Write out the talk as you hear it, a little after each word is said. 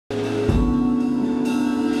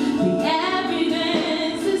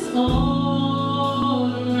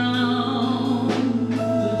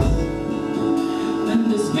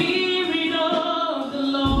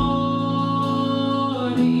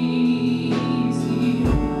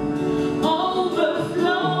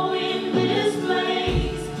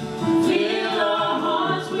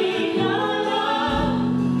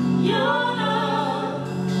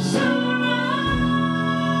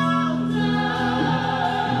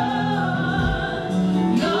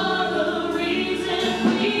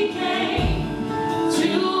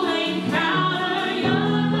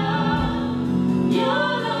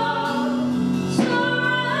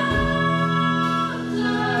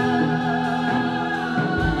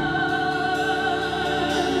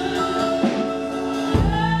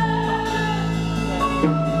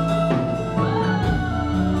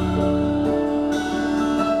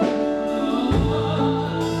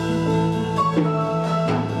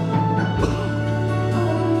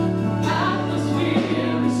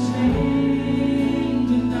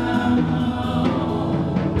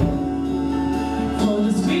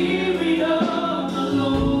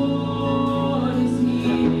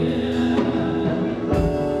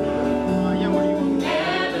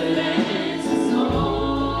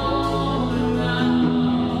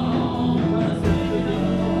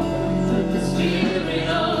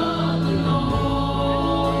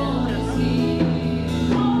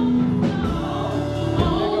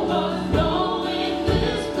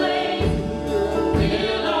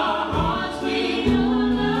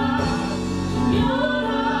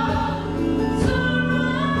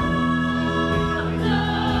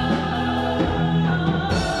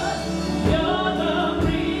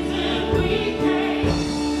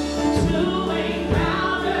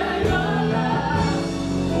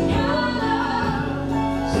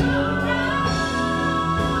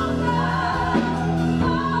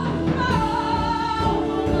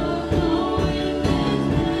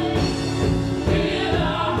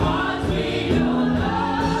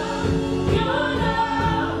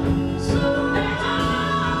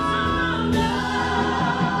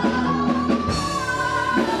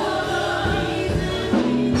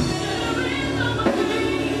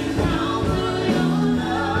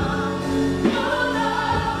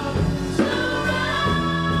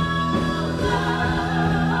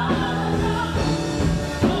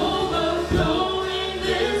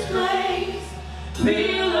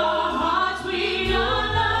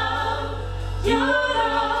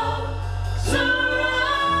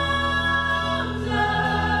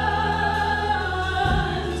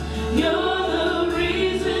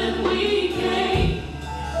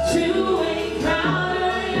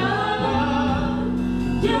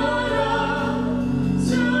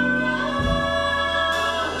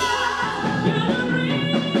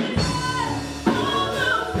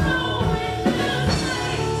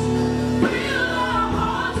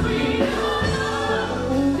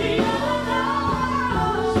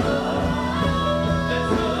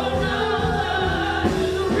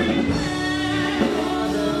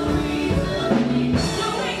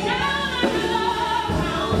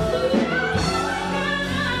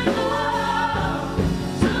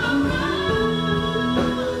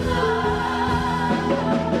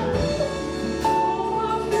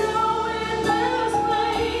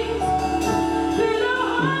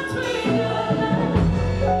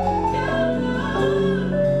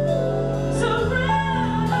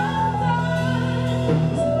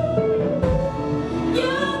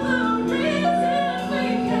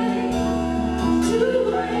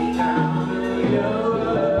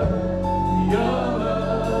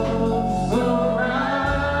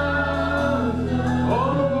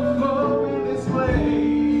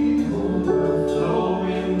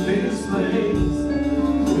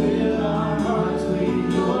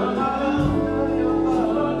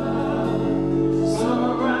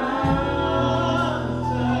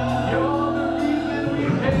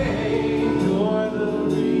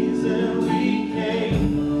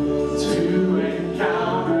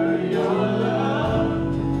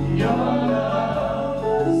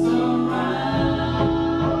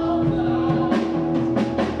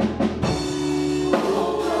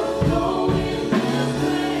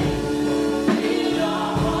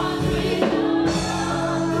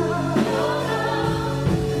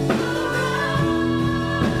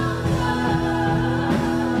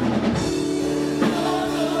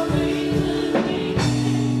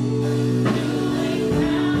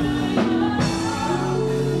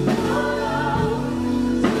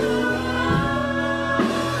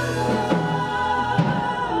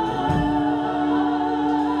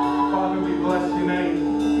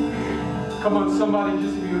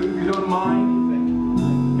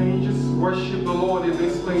worship the Lord in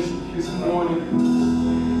this place this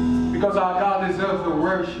morning. Because our God deserves the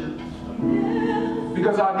worship.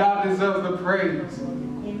 Because our God deserves the praise.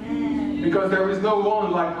 Because there is no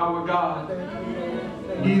one like our God.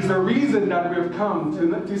 He's the reason that we have come to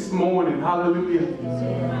this morning.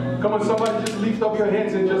 Hallelujah. Come on, somebody just lift up your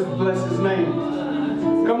hands and just bless His name.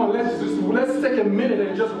 Come on, let's take a minute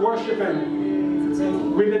and just worship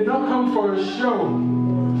Him. We did not come for a show,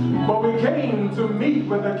 but we came to meet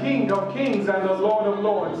with the King of Kings and the Lord of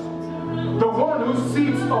Lords, the one who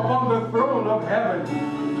sits upon the throne of heaven.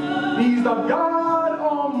 He's the God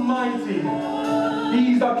Almighty.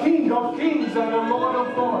 He's the King of Kings and the Lord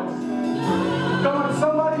of Lords. Come on,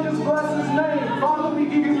 somebody just bless His name. Father, we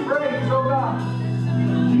give You praise, oh God.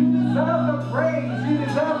 You deserve the praise. You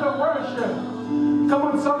deserve the worship. Come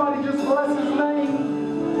on, somebody just bless His name.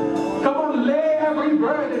 Come on, lay every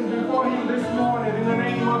burden before Him this morning in the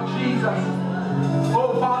name of Jesus.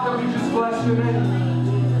 Oh, Father, we just bless Your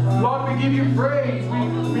name. Lord, we give You praise.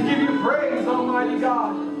 We give You praise, Almighty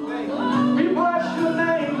God. We bless Your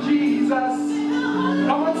name, Jesus.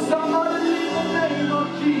 Come on, somebody, in the name of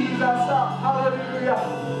Jesus. Hallelujah.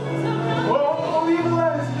 Oh, we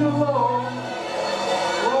bless You, Lord.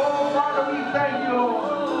 Oh, Father, we thank You, Lord.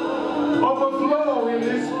 Overflow in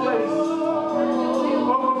this place.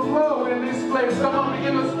 Overflow in this place. Come on,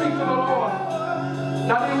 begin to speak to the Lord.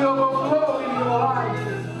 That He will overflow in your life.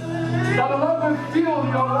 That the Lord will fill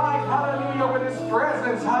your life, hallelujah, with His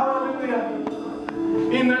presence. Hallelujah.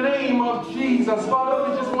 In the name of Jesus.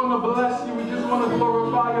 Father, we just want to bless You. We just want to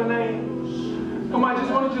glorify Your name. Come on, I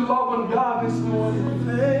just wanted you to love on God this morning.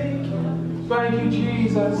 Thank You,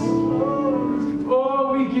 Jesus.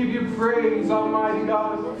 Oh, we give You praise, Almighty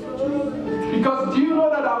God. Because do you know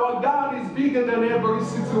that our God is bigger than every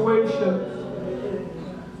situation?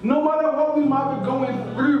 No matter what we might be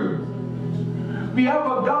going through, we have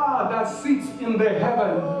a God that sits in the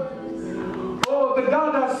heaven. Oh, the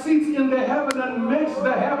God that sits in the heaven and makes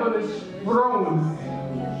the heaven His throne.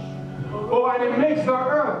 Oh, and He makes the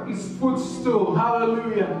earth His footstool.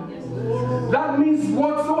 Hallelujah. That means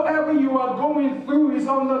whatsoever you are going through is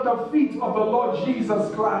under the feet of the Lord Jesus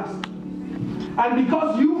Christ. And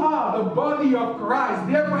because you are the body of Christ,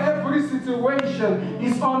 therefore every situation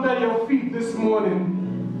is under your feet this morning.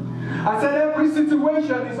 I said every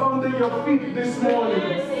situation is under your feet this morning.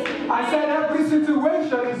 I said every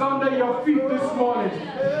situation is under your feet this morning.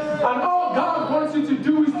 And all God wants you to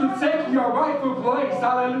do is to take your rightful place.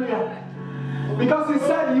 Hallelujah. Because He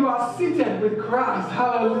said you are seated with Christ.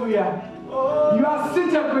 Hallelujah. You are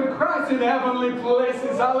seated with Christ in heavenly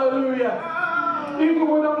places. Hallelujah. If you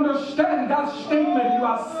would understand that statement, you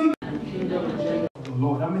are seated with the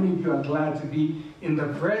Lord. How many of you are glad to be in the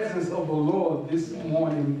presence of the Lord this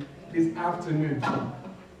morning, this afternoon?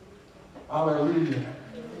 Hallelujah.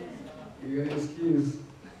 You're going to excuse.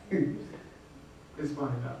 It's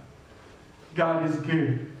fine now. God is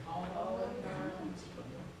good.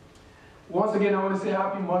 Once again, I want to say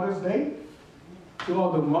Happy Mother's Day to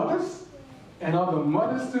all the mothers and all the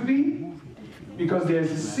mothers-to-be, because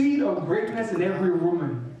there's a seed of greatness in every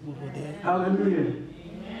woman. Hallelujah.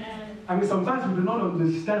 I mean, sometimes we do not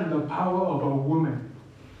understand the power of a woman.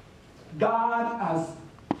 God has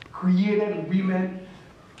created women.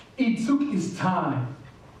 He took His time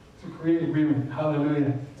to create women.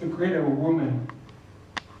 Hallelujah. To create a woman.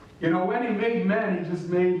 You know, when He made man, He just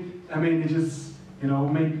made, He just,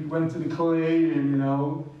 went to the clay and,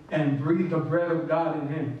 and breathed the breath of God in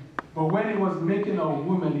him. But when He was making a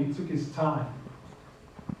woman, He took His time.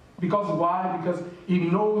 Because why? Because He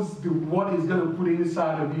knows what He's going to put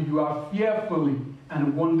inside of you. You are fearfully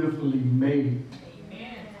and wonderfully made.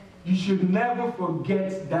 Amen. You should never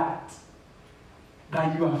forget that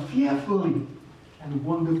you are fearfully and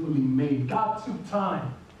wonderfully made. God took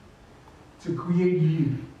time to create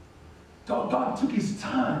you. God took His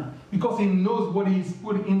time because He knows what He's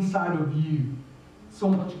put inside of you. So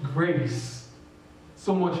much grace,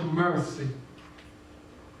 so much mercy.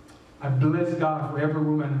 I bless God for every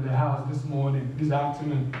woman in the house this morning, this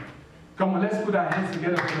afternoon. Come on, let's put our hands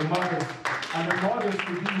together for the mothers and the mothers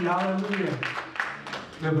to be. Hallelujah.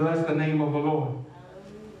 We bless the name of the Lord.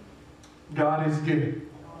 God is good.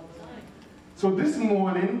 So this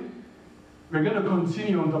morning, we're going to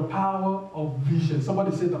continue on the power of vision.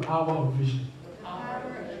 Somebody say the power of vision.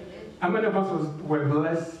 How many of us were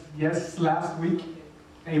blessed, yes, last week?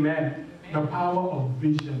 Amen. The power of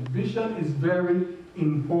vision. Vision is very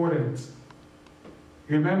important.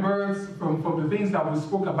 Remember from the things that we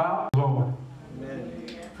spoke about? Lord.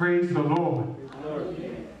 Amen. Praise the Lord.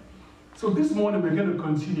 So this morning we're going to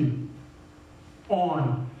continue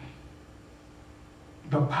on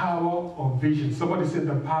The power of vision. Somebody said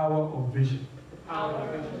the power of vision. Power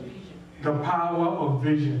of vision. The power of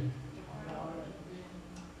vision.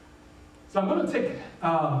 So I'm going to take,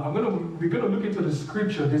 we're going to look into the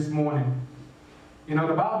scripture this morning. You know,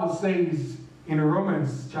 the Bible says in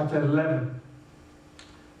Romans chapter 11,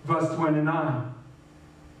 verse 29.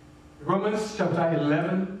 Romans chapter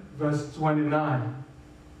 11, verse 29.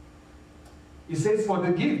 It says, for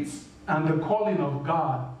the gifts and the calling of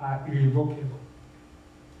God are irrevocable.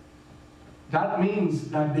 That means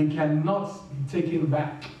that they cannot be taken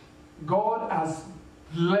back. God has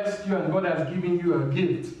blessed you and God has given you a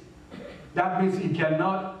gift. That means it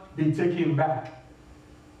cannot be taken back.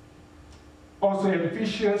 Also,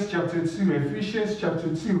 Ephesians chapter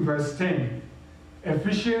 2, verse 10.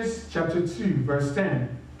 Ephesians chapter 2, verse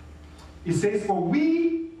 10. It says, for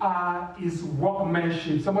we are his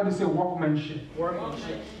workmanship. Somebody say workmanship.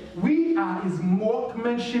 Workmanship. We are his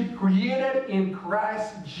workmanship created in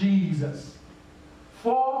Christ Jesus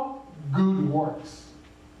for good works.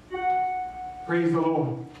 Praise the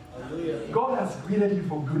Lord. Hallelujah. God has created you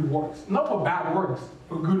for good works. Not for bad works,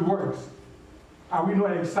 for good works. Are we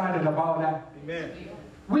not excited about that? Amen.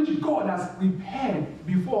 Which God has prepared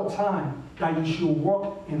before time that you should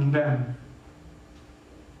walk in them.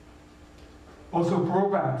 Also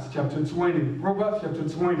Proverbs chapter 20,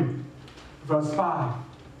 verse 5.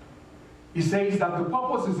 It says that the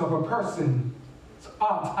purposes of a person's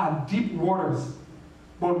heart are deep waters,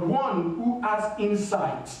 but one who has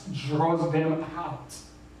insight draws them out.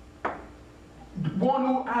 One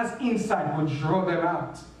who has insight will draw them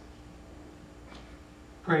out.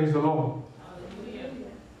 Praise the Lord. Hallelujah.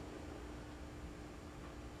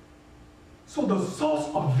 So the source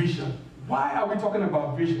of vision. Why are we talking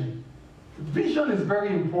about vision? Vision is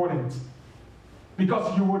very important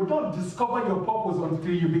because you will not discover your purpose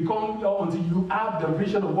until you have the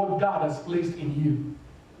vision of what God has placed in you.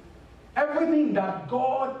 Everything that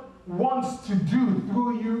God wants to do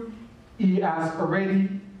through you, He has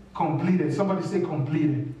already completed. Somebody say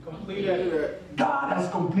completed. Completed. God has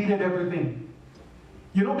completed everything.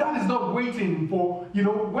 You know, God is not waiting for, you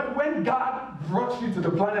know, when God brought you to the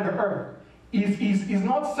planet Earth, He's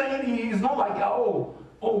not saying, He's not like, oh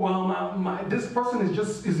well, this person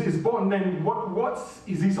is born, then what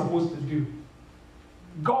is he supposed to do?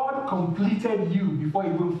 God completed you before He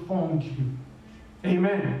even formed you.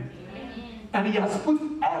 Amen. And He has put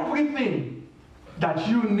everything that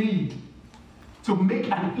you need to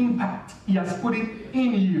make an impact. He has put it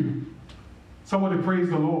in you. Somebody praise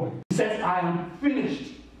the Lord. He says, I am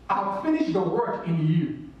finished. I've finished the work in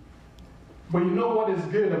you. But you know what is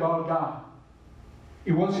good about God?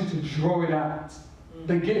 He wants you to draw it out.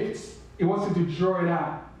 The gifts, He wants you to draw it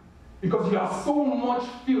out. Because you are so much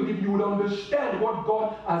filled. If you would understand what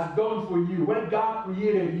God has done for you, when God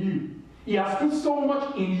created you, He has put so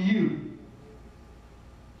much in you.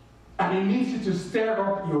 And He needs you to stir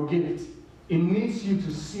up your gift. He needs you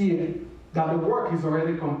to see it, that the work is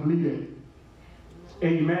already completed.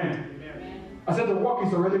 Amen. Amen. I said the work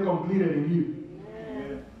is already completed in you.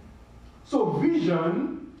 Amen. So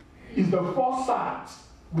vision is the foresight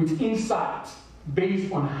with insight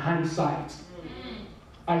based on hindsight.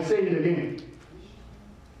 I say it again.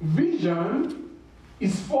 Vision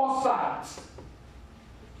is foresight.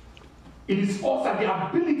 It is foresight, the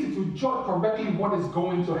ability to judge correctly what is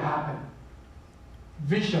going to happen.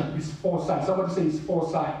 Vision is foresight. Somebody say it's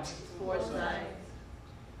foresight. Foresight.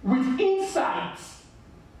 With insight,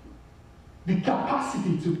 the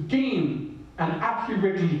capacity to gain and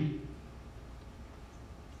accurately,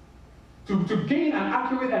 to gain an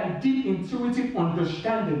accurate and deep intuitive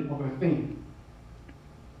understanding of a thing.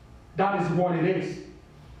 That is what it is.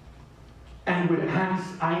 And with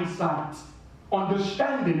hindsight,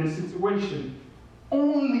 understanding a situation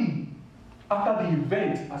only after the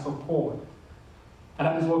event has occurred. And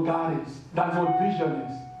that is what God is. That is what vision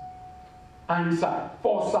is. Hindsight,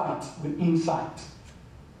 foresight with insight.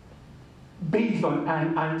 Based on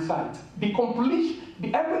hindsight. The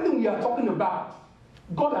completion, everything we are talking about,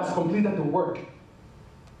 God has completed the work.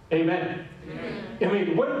 Amen.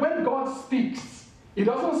 Amen. When God speaks, He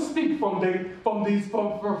doesn't speak from the position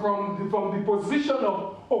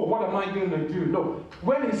of, oh, what am I going to do? No.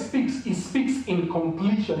 When He speaks in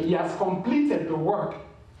completion. He has completed the work.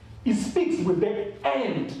 He speaks with the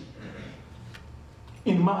end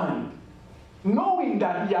in mind. Knowing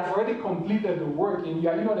that He has already completed the work in you.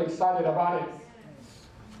 Are you not excited about it?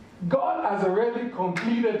 God has already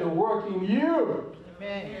completed the work in you.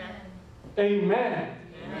 Amen. Amen.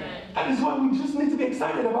 Amen. That is why we just need to be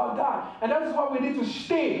excited about God. And that is why we need to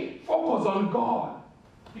stay focused on God.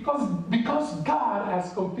 Because God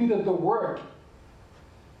has completed the work.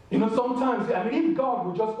 You know, sometimes, I mean, if God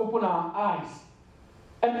would just open our eyes,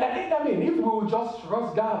 and I mean, if we would just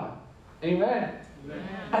trust God, amen,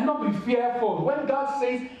 and not be fearful. When God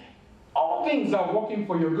says, all things are working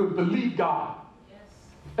for your good, believe God.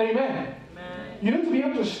 Amen. You need to be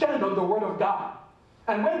able to stand on the word of God.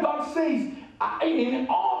 And when God says, in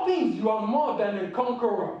all things you are more than a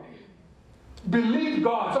conqueror, believe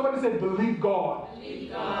God. Somebody said, believe God.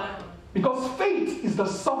 Believe God. Because faith is the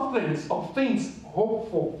substance of things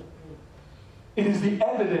hoped for. It is the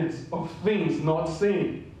evidence of things not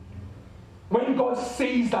seen. When God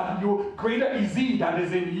says that greater is He that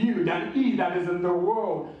is in you than he that is in the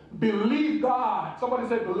world, believe God. Somebody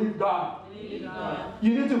say, believe God. Believe God.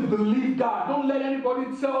 You need to believe God. Don't let anybody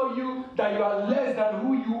tell you that you are less than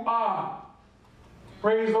who you are.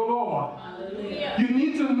 Praise the Lord. Hallelujah. You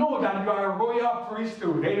need to know that you are a royal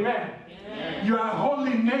priesthood. Amen. Amen. You are a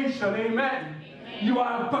holy nation. Amen. You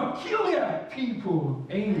are a peculiar people.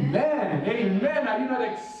 Amen. Amen. Are you not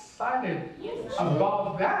excited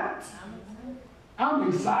about that? I'm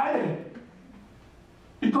excited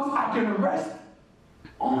because I can rest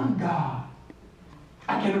on God.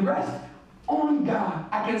 I can rest on God.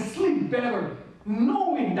 I can sleep better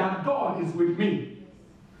knowing that God is with me.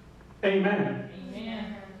 Amen.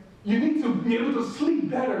 Amen. You need to be able to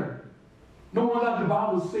sleep better. No wonder the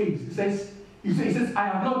Bible says, it says, I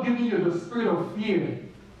have not given you the spirit of fear,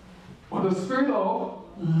 but the spirit of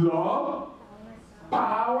love,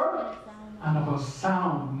 power, and of a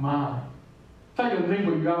sound mind. Tell your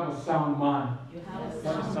neighbor you have a sound mind. You have a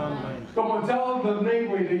sound mind. Come on, tell the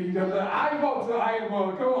neighbor, the eyeball to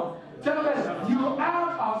eyeball. Come on. Tell them you have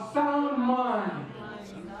a sound mind.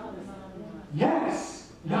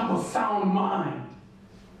 Yes, you have a sound mind.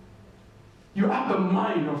 You have the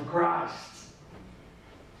mind of Christ.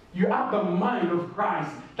 You have the mind of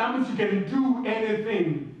Christ. That means you can do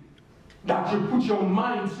anything that you put your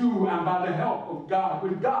mind to, and by the help of God.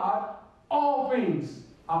 With God, all things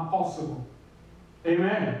are possible.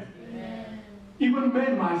 Amen. Amen. Even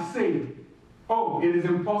men might say, oh, it is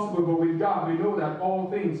impossible, but with God we know that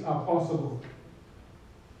all things are possible.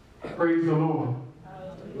 Praise the Lord.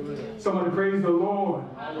 Hallelujah. Somebody praise the Lord.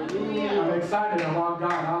 Hallelujah. I'm excited about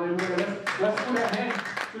God. Hallelujah. Let's put our hands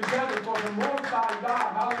together for the Most High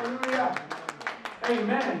God. Hallelujah.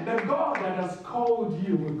 Amen. The God that has called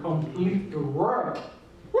you will complete the work.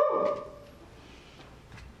 Woo!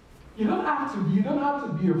 You don't have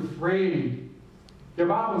to be afraid. The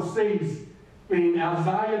Bible says in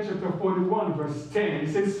Isaiah chapter 41, verse 10,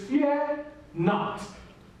 it says, fear not.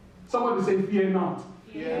 Somebody say, fear not.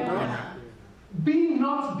 Fear not. Be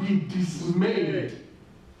not be dismayed.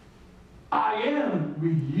 I am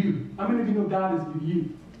with you. How many of you know God is with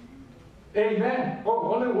you? Amen.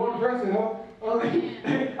 Oh, only one person. Huh?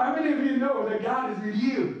 How many of you know that God is with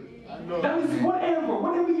you? That means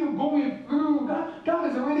whatever you're going through, God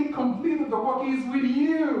has already completed the work. He is with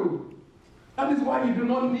you. That is why you do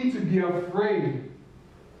not need to be afraid.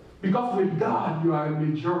 Because with God, you are a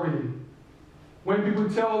majority. When people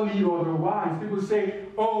tell you otherwise, people say,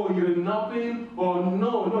 oh, you're nothing, or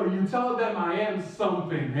no, you tell them I am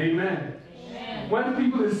something. Amen. Amen. When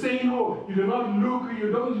people are saying, oh, you don't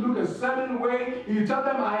look a certain way, you tell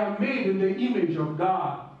them I am made in the image of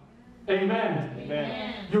God. Amen.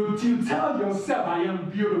 Amen. You tell yourself I am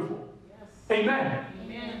beautiful. Yes. Amen.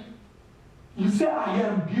 Amen. You say, I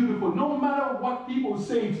am beautiful. No matter what people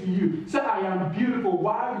say to you, say, I am beautiful.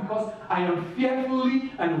 Why? Because I am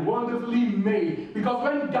fearfully and wonderfully made. Because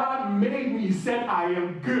when God made me, He said, I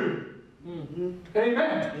am good. Mm-hmm.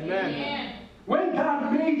 Amen. Amen. When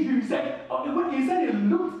God made you, He said, He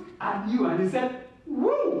looked at you and He said,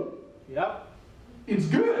 woo. Yep. It's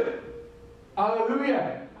good.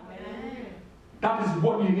 Hallelujah. Amen. That is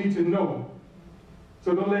what you need to know.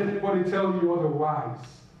 So don't let anybody tell you otherwise.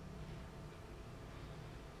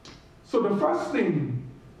 So the first thing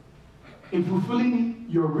in fulfilling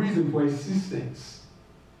your reason for existence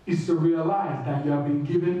is to realize that you have been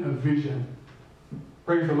given a vision.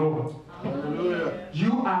 Praise the Lord. Hallelujah.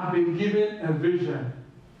 You have been given a vision.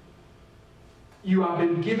 You have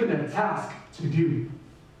been given a task to do,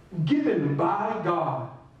 given by God.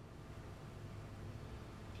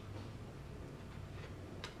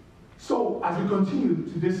 So, as we continue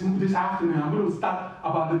to this afternoon, I'm going to start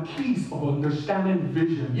about the keys of understanding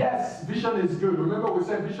vision. Yes, vision is good. Remember we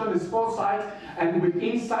said vision is foresight, and with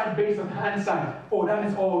insight based on hindsight. Oh, that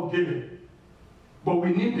is all given. But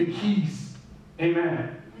we need the keys.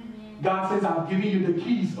 Amen. God says, I've given you the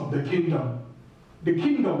keys of the kingdom. The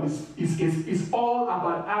kingdom is all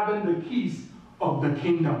about having the keys of the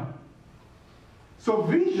kingdom. So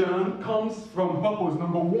vision comes from purpose.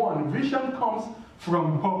 Number one, vision comes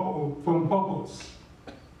from purpose.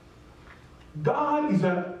 God is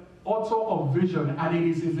an author of vision, and it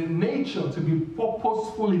is his nature to be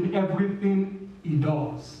purposeful in everything he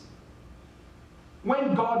does.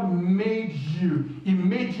 When God made you, he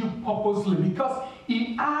made you purposely because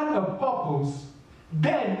he had a purpose,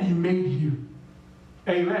 then he made you.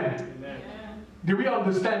 Amen. Amen. Do we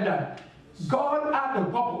understand that? God had a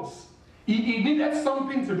purpose. He needed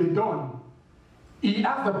something to be done. He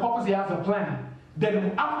has the purpose, he has a plan.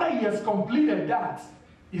 Then after he has completed that,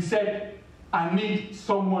 he said, I need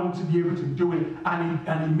someone to be able to do it. And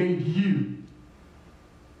he made you.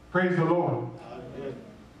 Praise the Lord. Amen.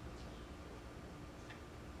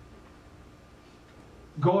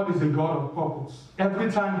 God is a God of purpose.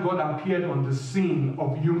 Every time God appeared on the scene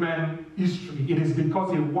of human history, it is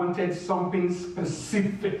because he wanted something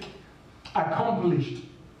specific accomplished.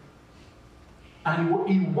 And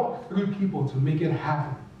he walked through people to make it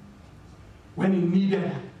happen. When he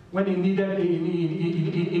needed the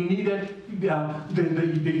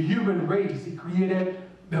human race, he created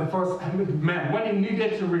the first man. When he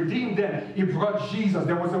needed to redeem them, he brought Jesus.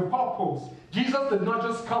 There was a purpose. Jesus did not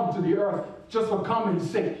just come to the earth just for common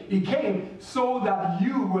sake. He came so that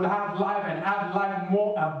you will have life and have life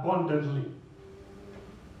more abundantly.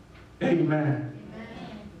 Amen.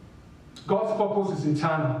 God's purpose is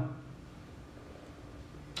eternal.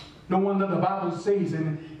 No wonder the Bible says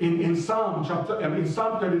in Psalm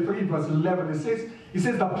 33 verse 11, it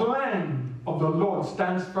says the plan of the Lord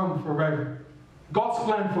stands firm forever. God's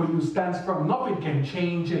plan for you stands firm. Nothing can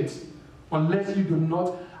change it unless you do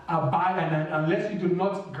not abide and unless you do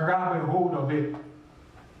not grab a hold of it.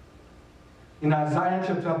 In Isaiah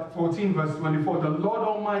chapter 14 verse 24, the Lord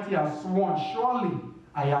Almighty has sworn, surely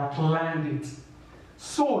I have planned it,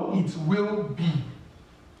 so it will be.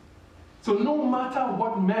 So no matter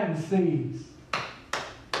what man says,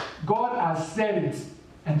 God has said it,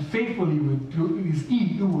 and faithfully will do it. It is he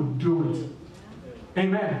who will do it.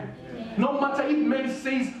 Amen. No matter if man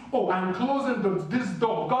says, oh, I'm closing this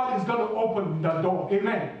door, God is going to open the door.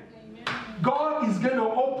 Amen. God is going to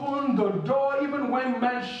open the door even when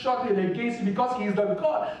man shut it against you, because he is the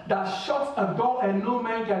God that shuts a door and no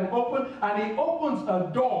man can open, and he opens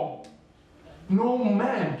a door no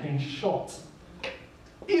man can shut.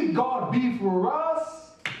 If God be for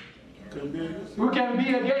us, who can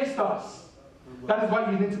be against us? That is why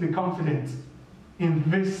you need to be confident in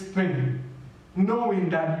this thing, knowing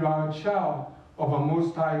that you are a child of a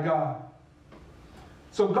Most High God.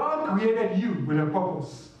 So God created you with a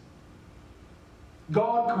purpose.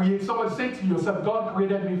 God created, someone say to yourself, God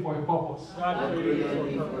created me for a purpose.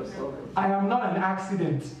 I am not an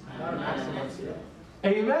accident.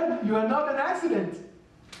 Amen? You are not an accident.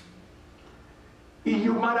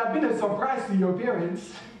 You might have been a surprise to your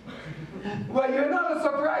parents, but you're not a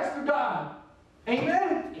surprise to God.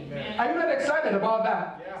 Amen? Amen. Are you not excited about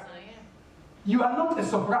that? Yes, I am. You are not a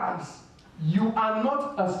surprise. You are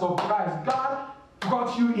not a surprise. God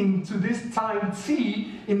brought you into this time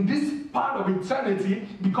T, in this part of eternity,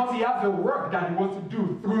 because he has a work that he wants to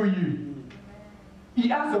do through you. He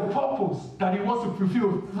has a purpose that he wants to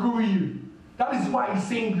fulfill through you. That is why he's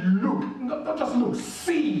saying, look, not just look,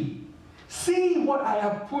 see. See what I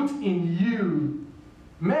have put in you.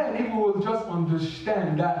 Man, if you will just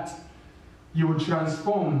understand that, you will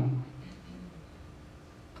transform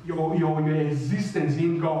your existence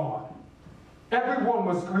in God. Everyone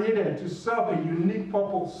was created to serve a unique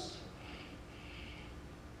purpose.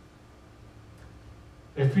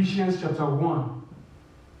 Ephesians chapter 1.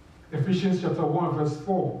 Ephesians chapter 1 verse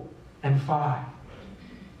 4 and 5.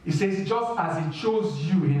 It says, just as he chose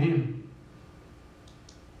you in him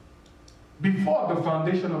before the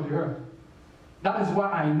foundation of the earth. That is why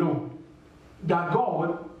I know that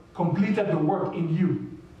God completed the work in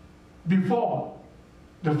you before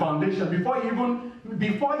the foundation, before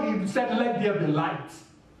he said, let there be light.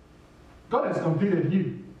 God has completed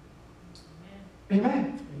you.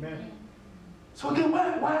 Amen. Amen. So then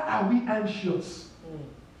why are we anxious?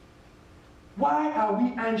 Why are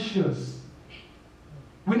we anxious?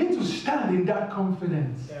 We need to stand in that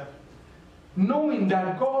confidence. Yeah. Knowing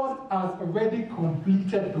that God has already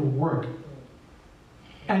completed the work.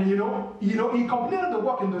 And he completed the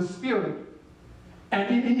work in the spirit.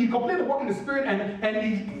 And he completed the work in the spirit, and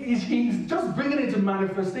he's just bringing it to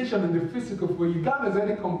manifestation in the physical for you. God has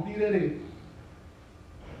already completed it.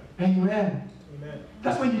 Amen. Amen.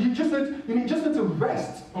 That's why you just need to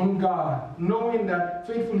rest on God, knowing that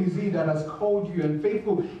faithful is he that has called you, and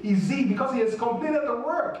faithful is he because he has completed the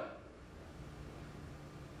work.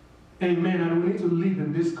 Amen. And we need to live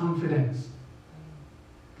in this confidence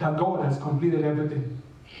that God has completed everything.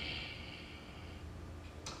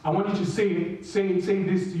 I want you to say this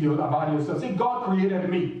to you about yourself. Say, God created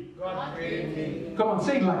me. God created me. Come on,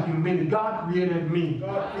 say it like you mean it. God created me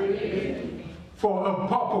God created me for a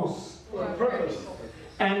purpose. for a purpose.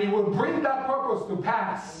 And He will bring that purpose to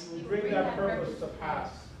pass. He will bring that purpose to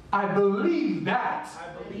pass. I believe that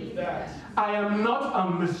I believe that I am not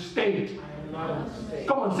a mistake. I am not a mistake.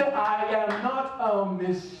 Come on, say, I am not a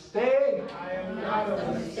mistake. I am not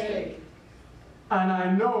a mistake. And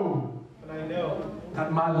I know And I know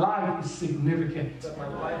that my life is significant. that my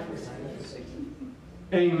life is significant.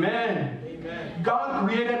 Amen. Amen. God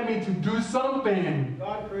created me to do something.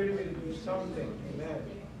 God created me to do something. Amen.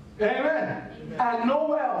 Amen. And no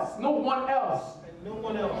one else And no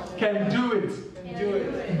one else can do it can do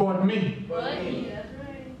it but me. but me.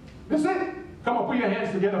 That's it. Come on, put your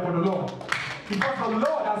hands together for the Lord. Because the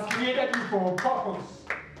Lord has created you for a purpose.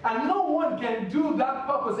 And no one can do that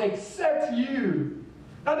purpose except you.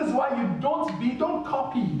 That is why you don't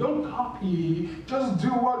copy. Just do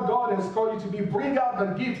what God has called you to be. Bring out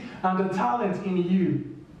the gift and the talent in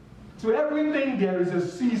you. To everything there is a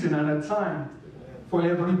season and a time for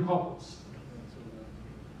every purpose.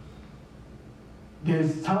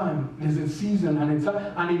 There's time, there's a season and a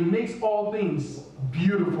time, and He makes all things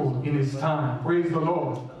beautiful in His time. Praise the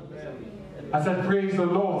Lord. I said, praise the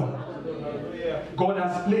Lord. God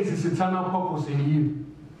has placed His eternal purpose in you.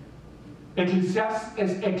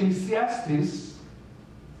 Ecclesiastes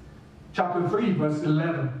chapter 3 verse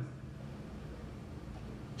 11.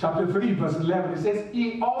 Chapter 3 verse 11, it says,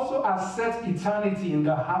 He also has set eternity in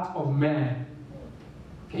the heart of man.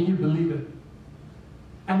 Can you believe it?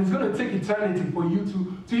 And it's going to take eternity for you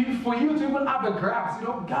to even have a grasp. You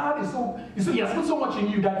know, God is so He has put so much in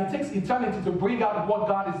you that it takes eternity to bring out what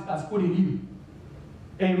God has put in you.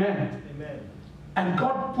 Amen. Amen. And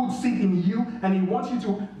God puts it in you, and He wants you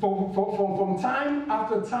to, from time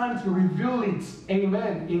after time, to reveal it,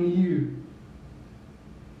 amen, in you.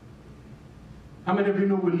 How many of you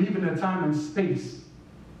know we live in a time and space?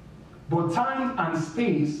 But time and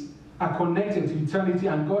space are connected to eternity,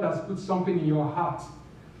 and God has put something in your heart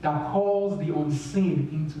that calls the unseen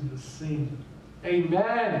into the seen.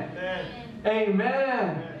 Amen. Amen.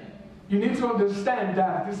 Amen. You need to understand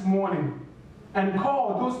that this morning. And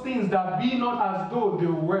call those things that be not as though they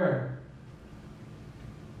were.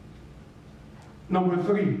 Number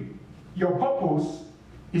 3, your purpose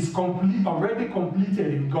is already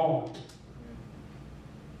completed in God.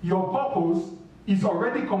 Your purpose is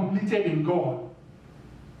already completed in God.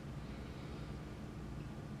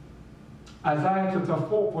 Isaiah chapter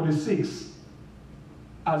 46.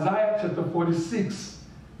 Isaiah chapter 46,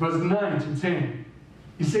 verse 9 to 10.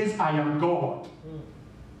 It says, I am God.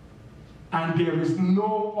 And there is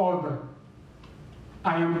no other.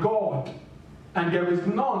 I am God, and there is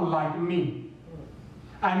none like me.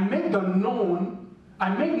 I make known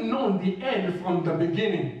the end from the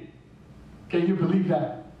beginning. Can you believe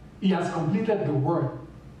that? He has completed the work.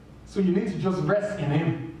 So you need to just rest in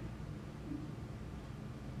Him.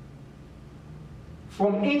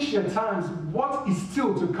 From ancient times, what is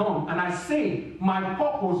still to come? And I say, my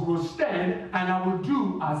purpose will stand, and I will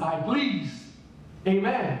do as I please.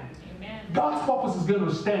 Amen. God's purpose is going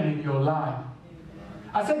to stand in your life.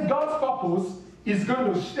 I said God's purpose is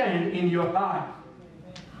going to stand in your life.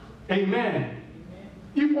 Amen.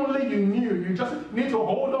 If only you knew, you just need to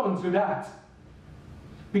hold on to that.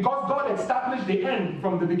 Because God established the end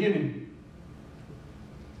from the beginning.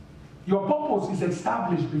 Your purpose is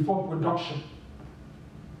established before production.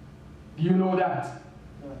 Do you know that?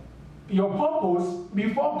 Your purpose,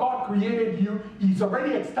 before God created you, He's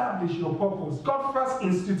already established your purpose. God first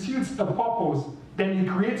institutes a purpose, then He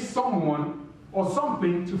creates someone or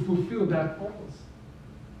something to fulfill that purpose.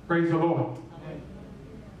 Praise the Lord. Amen.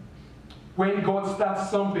 When God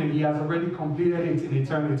starts something, He has already completed it in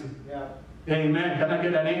eternity. Yeah. Amen. Can I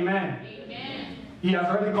get an amen? Amen. He has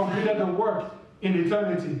already completed the work in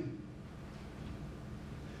eternity.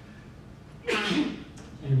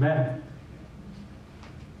 Amen.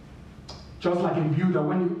 Just like in builder,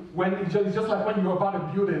 just like when you're about to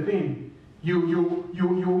build a thing, you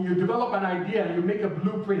develop an idea and you make a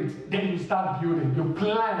blueprint, then you start building. You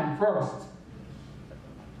plan first.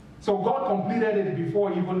 So God completed it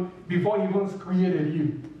before He even created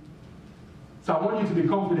you. So I want you to be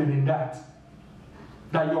confident in that.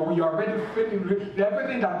 That you're already finished.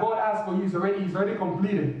 Everything that God has for you is already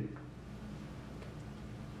completed.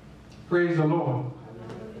 Praise the Lord.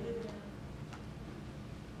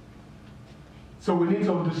 So we need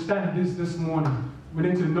to understand this morning. We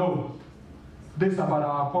need to know this about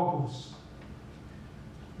our purpose.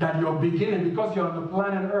 That your beginning, because you're on the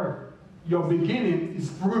planet Earth, your beginning is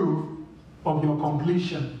proof of your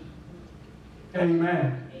completion.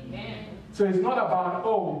 Amen. Amen. So it's not about,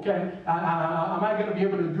 oh, am I going to be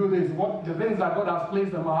able to do this? What the things that God has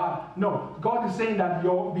placed in my heart? No, God is saying that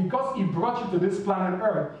because He brought you to this planet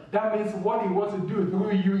Earth, that means what He wants to do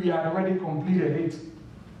through you, He had already completed it.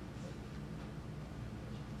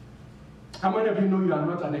 How many of you know you are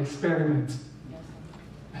not an experiment?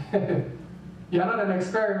 You are not an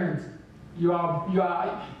experiment. You are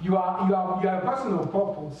a person of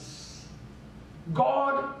purpose.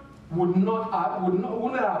 God wouldn't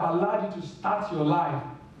have allowed you to start your life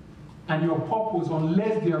and your purpose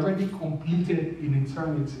unless they are already completed in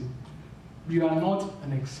eternity. You are not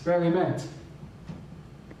an experiment.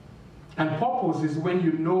 And purpose is when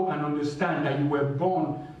you know and understand that you were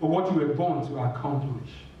born, or what you were born to accomplish.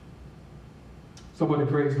 Somebody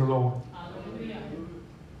praise the Lord. Hallelujah.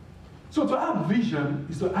 So to have vision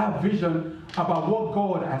is to have vision about what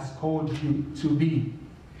God has called you to be.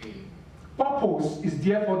 Purpose is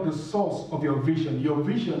therefore the source of your vision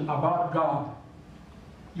about God.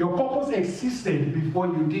 Your purpose existed before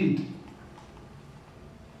you did.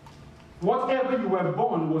 Whatever you were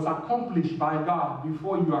born was accomplished by God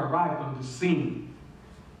before you arrived on the scene.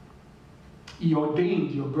 He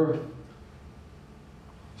ordained your birth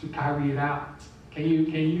to carry it out. Are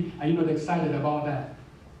you not excited about that?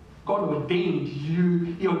 God ordained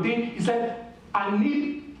you. He said, I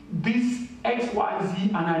need this X, Y, Z,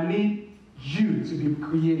 and I need you to be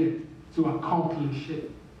created to accomplish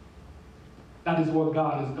it. That is what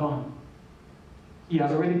God has done. He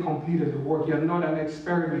has already completed the work. You are not an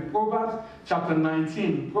experiment. Proverbs chapter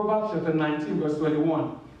 19, verse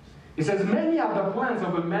 21. It says, many are the plans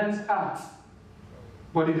of a man's heart,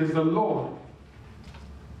 but it is the Lord's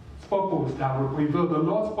purpose that will prevail. The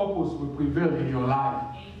Lord's purpose will prevail in your life.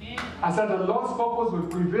 Amen. I said the Lord's purpose will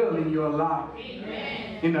prevail in your life.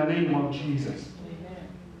 Amen. In the name of Jesus. Amen.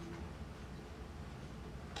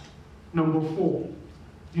 Number 4,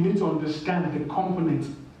 you need to understand the component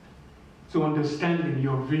to understanding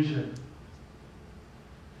your vision.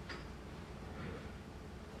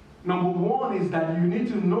 Number 1 is that you need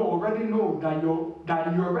to already know that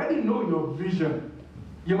you already know your vision.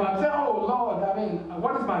 You might say, oh Lord,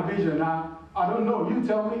 what is my vision? I don't know. You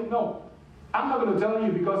tell me. No, I'm not going to tell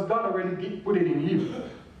you because God already put it in you.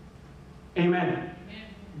 Amen. Amen.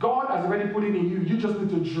 God has already put it in you. You just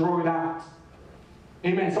need to draw it out.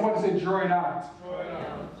 Amen. Somebody say, draw it out. Draw it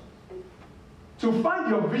out. To find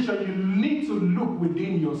your vision, you need to look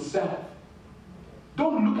within yourself.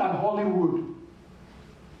 Don't look at Hollywood.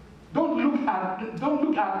 Don't look at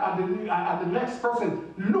the next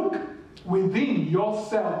person. Look within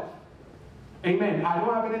yourself. Amen. I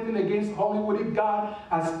don't have anything against Hollywood. If God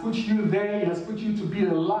has put you there, He has put you to be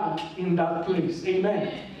a light in that place.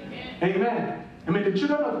 Amen. Amen. Amen. I mean, the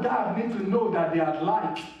children of God need to know that they are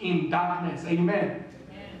light in darkness. Amen.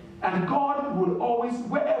 And God will always,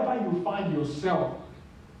 wherever you find yourself,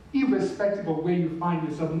 irrespective of where you find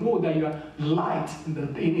yourself, know that you are light in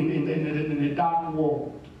the dark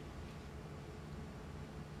world.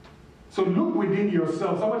 So look within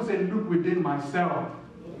yourself. Somebody say, look within myself.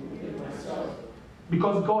 Look within myself.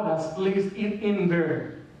 Because God has placed it in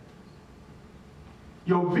there.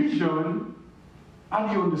 Your vision, how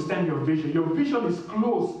do you understand your vision? Your vision is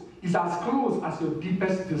as close as your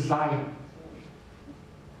deepest desire.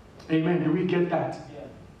 Amen. Do we get that? Yeah.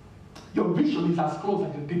 Your vision is as close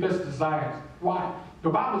as your deepest desires. Why? The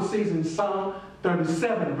Bible says in Psalm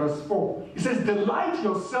 37, verse 4, it says, delight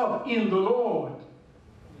yourself in the Lord.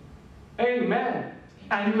 Amen.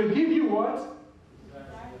 And He will give you what?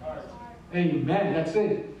 Amen. That's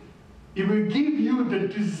it. He will give you the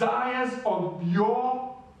desires of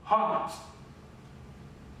your heart.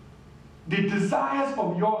 The desires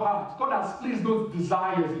of your heart. God has placed those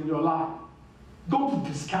desires in your life. Don't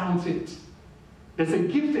discount it. There's a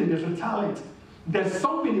gifting, there's a talent. There's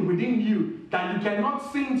something within you that you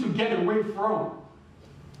cannot seem to get away from.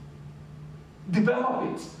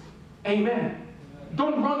 Develop it. Amen.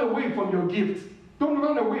 Don't run away from your gift. Don't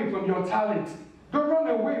run away from your talent. Don't run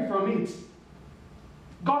away from it.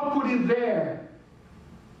 God put it there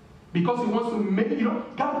because He wants to make,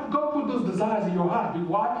 God put those desires in your heart.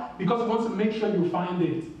 Why? Because He wants to make sure you find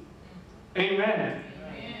it. Amen.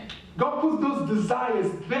 God puts those desires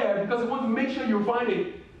there because He wants to make sure you find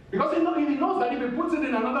it. Because He knows that if He puts it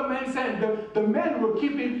in another man's hand, the man will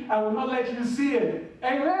keep it and will not let you see it.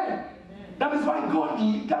 Amen. Amen. That is why God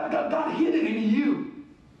hid it in you.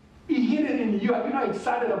 He hid it in you. Are you not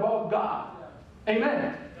excited about God?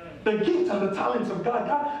 Amen. The gifts and the talents of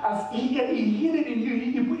God, He hid it in you.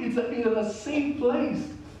 He put it in a safe place.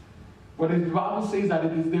 But the Bible says that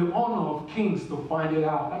it is the honor of kings to find it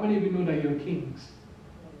out. How many of you know that you're kings?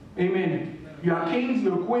 Amen. You are kings,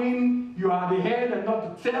 you're queen, you are the head and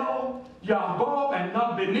not the tail, you are above and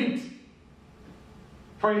not beneath.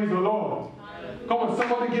 Praise the Lord. Come on,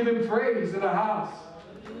 somebody give him praise in the house.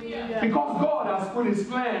 Because God has put his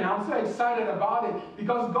plan. I'm so excited about it.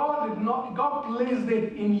 Because God placed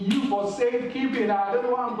it in you for safekeeping. I don't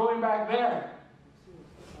know why I'm going back there.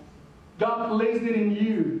 God placed it in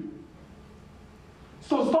you.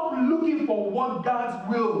 So stop looking for what God's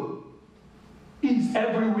will is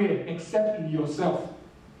everywhere except in yourself.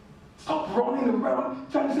 Stop running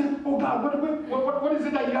around trying to say, oh God, what is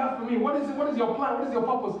it that you have for me? What is your plan? What is your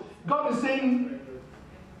purpose? God is saying,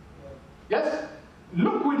 yes,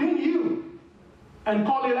 look within you and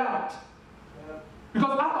call it out.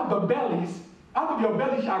 Because out of your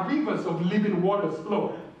belly shall rivers of living waters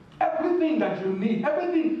flow. Everything that you need,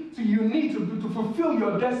 everything you need to fulfill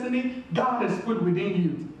your destiny, God has put within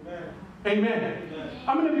you. Amen.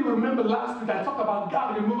 How many of you remember last week I talked about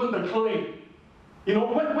God removing the clay? You know,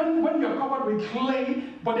 when you're covered with clay,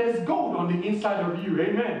 but there's gold on the inside of you.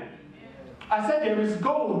 Amen. I said there is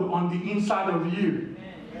gold on the inside of you.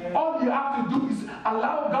 All you have to do is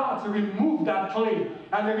allow God to remove that clay.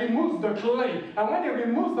 And He removes the clay. And when He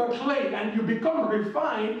removes the clay and you become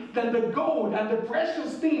refined, then the gold and the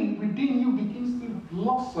precious thing within you begins to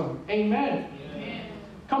blossom. Amen.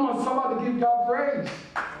 Come on, somebody give God praise.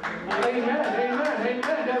 Amen, amen, amen.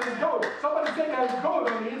 There is gold. Somebody say there is gold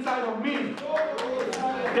on the inside of me.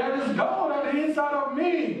 There is gold on the inside of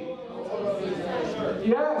me.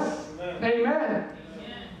 Yes. Amen.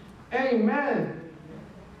 Amen.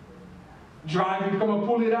 Driving, come on,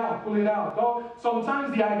 pull it out, pull it out. God,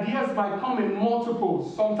 sometimes the ideas might come in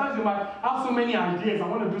multiples. Sometimes you might have so many ideas. I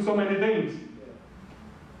want to do so many things.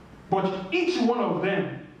 But each one of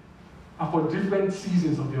them are for different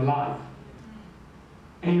seasons of your life.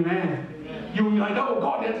 Amen. You're like, oh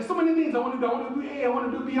God, there's so many things I want to do. I want to do A, I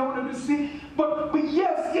want to do B, I want to do C. But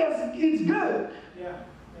yes, it's good.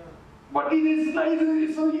 But it is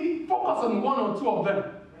nice. So you focus on one or two of them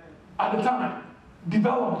at a time.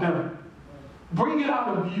 Develop them. Bring it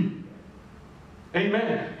out of you.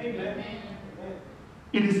 Amen.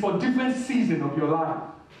 It is for different seasons of your life.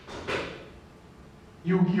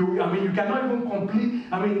 You cannot even complete.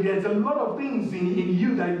 There's a lot of things in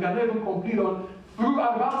you that you cannot even complete on through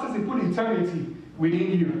advances He put eternity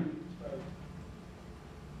within you.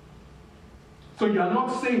 So you are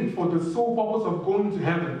not saved for the sole purpose of going to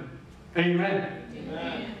heaven.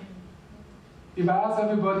 Amen. If I ask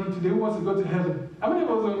everybody today who wants to go to heaven, how many of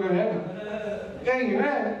us want to go to heaven?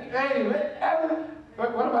 Amen. Heaven. What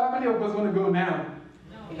about how many of us want to go now?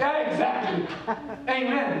 No. Yeah, exactly.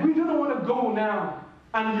 Amen. We don't want to go now.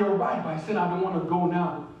 And you're right by saying I don't want to go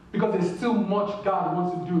now. Because there's still much God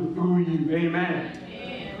wants to do through you. Amen.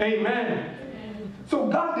 Amen. So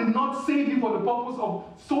God did not save you for the purpose of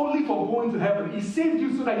solely for going to heaven. He saved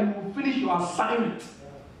you so that you will finish your assignment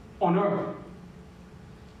on earth.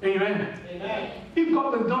 Amen. If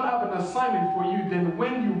God did not have an assignment for you, then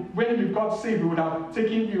when you got saved, He would have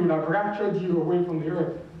taken you, would have raptured you away from the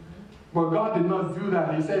earth. But God did not do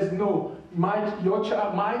that. He says, no, my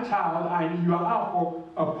child, you are out for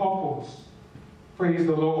a purpose. Praise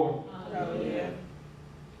the Lord. Hallelujah.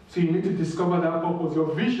 So you need to discover that purpose.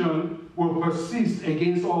 Your vision will persist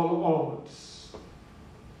against all odds.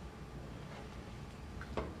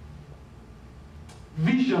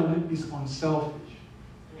 Vision is unselfish.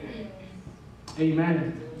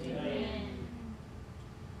 Amen.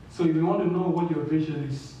 So if you want to know what your vision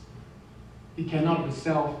is, it cannot be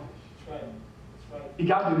selfish. It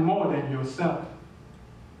got to be more than yourself.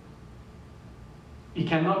 It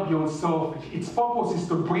cannot be unselfish. Its purpose is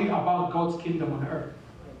to bring about God's kingdom on earth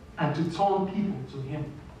and to turn people to Him.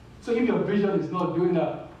 So if your vision is not doing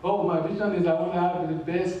that, oh, my vision is I want to have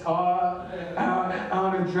the best car, I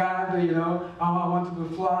want to drive, I want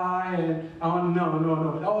to fly, and I want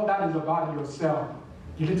no. All that is about yourself.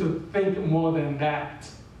 You need to think more than that.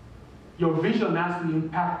 Your vision has to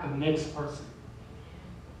impact the next person.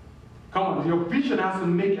 Come on, your vision has to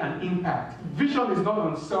make an impact. Vision is not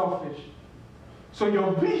unselfish. So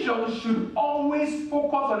your vision should always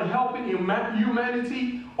focus on helping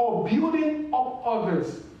humanity or building up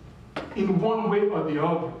others in one way or the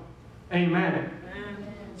other. Amen.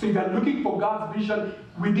 So if you're looking for God's vision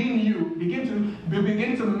within you,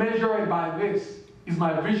 begin to measure it by this. Is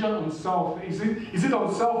my vision unselfish? Is it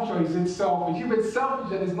unselfish or is it selfish? If it's selfish,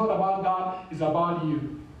 then it's not about God, it's about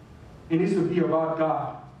you. It needs to be about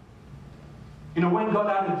God. When God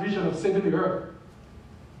had a vision of saving the earth,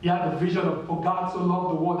 He had a vision of, for God so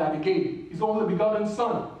loved the world that He gave His only begotten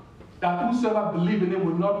Son, that whosoever believes in Him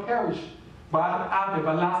will not perish, but have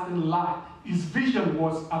everlasting life. His vision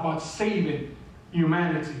was about saving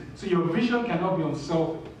humanity. So your vision cannot be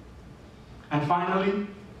unselfish. And finally,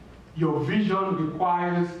 your vision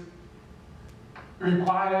requires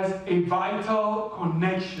a vital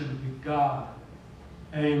connection with God.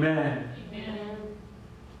 Amen. Amen.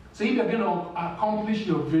 So if you're going to accomplish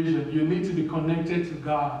your vision, you need to be connected to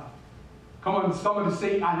God. Come on, somebody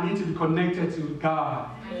say, I need to be connected to God.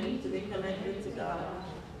 I need to be connected to God.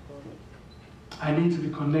 I need to be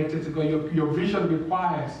connected to God. Your vision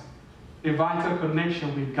requires a vital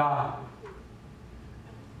connection with God.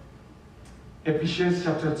 Ephesians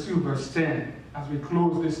chapter 2, verse 10, as we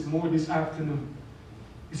close this afternoon.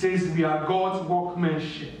 It says, we are God's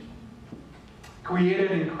workmanship,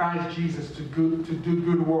 created in Christ Jesus to do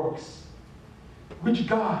good works, which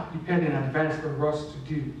God prepared in advance for us to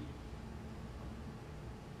do.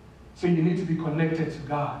 So you need to be connected to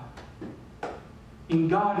God. In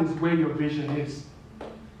God is where your vision is.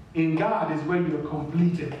 In God is where you're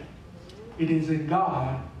completed. It is in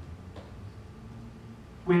God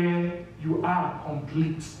where you are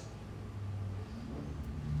complete.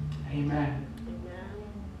 Amen.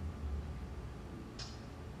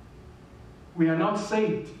 We are not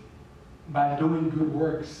saved by doing good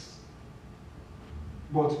works,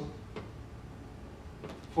 but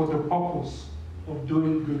for the purpose of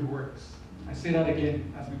doing good works. I say that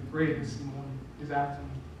again as we pray this afternoon.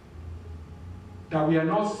 That we are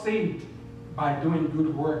not saved by doing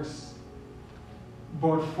good works,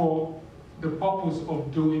 but for the purpose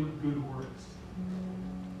of doing good works.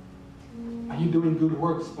 Are you doing good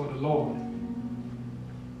works for the Lord?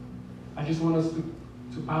 I just want us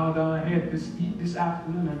to bow down our head this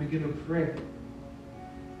afternoon and begin to pray.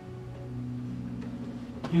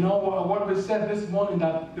 You know what we said this morning,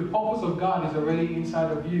 that the purpose of God is already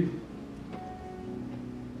inside of you.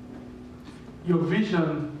 Your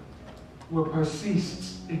vision will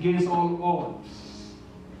persist against all odds.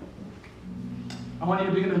 I want you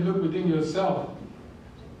to begin to look within yourself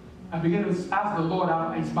and begin to ask the Lord,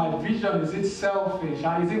 is my vision, is it selfish?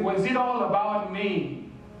 Is it all about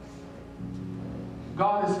me?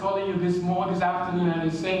 God is calling you this afternoon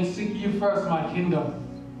and is saying, seek you first my kingdom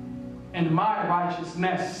and my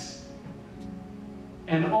righteousness,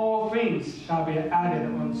 and all things shall be added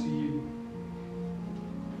unto you.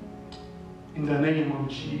 In the name of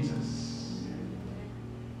Jesus.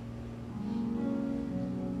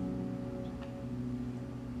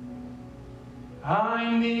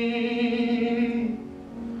 I need